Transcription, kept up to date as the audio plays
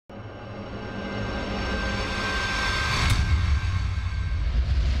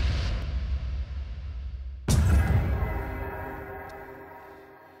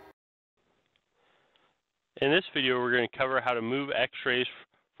In this video, we're going to cover how to move x-rays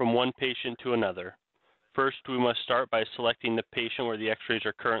from one patient to another. First, we must start by selecting the patient where the x-rays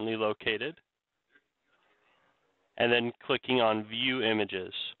are currently located, and then clicking on View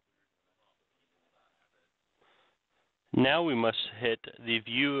Images. Now we must hit the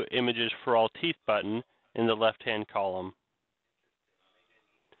View Images for All Teeth button in the left-hand column.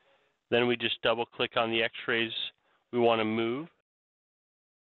 Then we just double-click on the x-rays we want to move.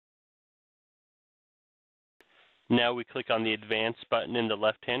 Now we click on the Advanced button in the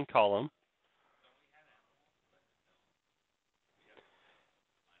left-hand column.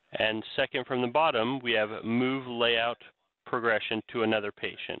 And second from the bottom, we have Move Layout Progression to Another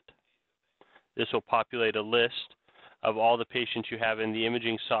Patient. This will populate a list of all the patients you have in the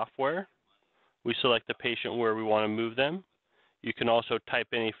imaging software. We select the patient where we want to move them. You can also type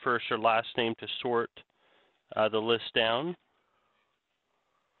in a first or last name to sort the list down.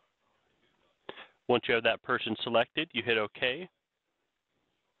 Once you have that person selected, you hit OK.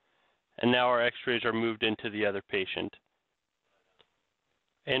 And now our x-rays are moved into the other patient.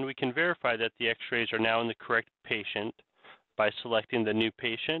 And we can verify that the x-rays are now in the correct patient by selecting the new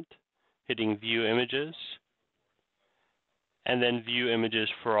patient, hitting View Images, and then View Images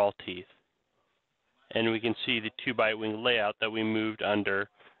for All Teeth. And we can see the 2-bite wing layout that we moved under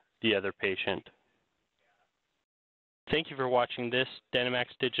the other patient. Thank you for watching this DentiMax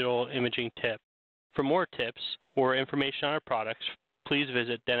digital imaging tip. For more tips or information on our products, please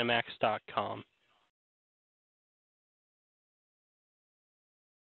visit DentiMax.com.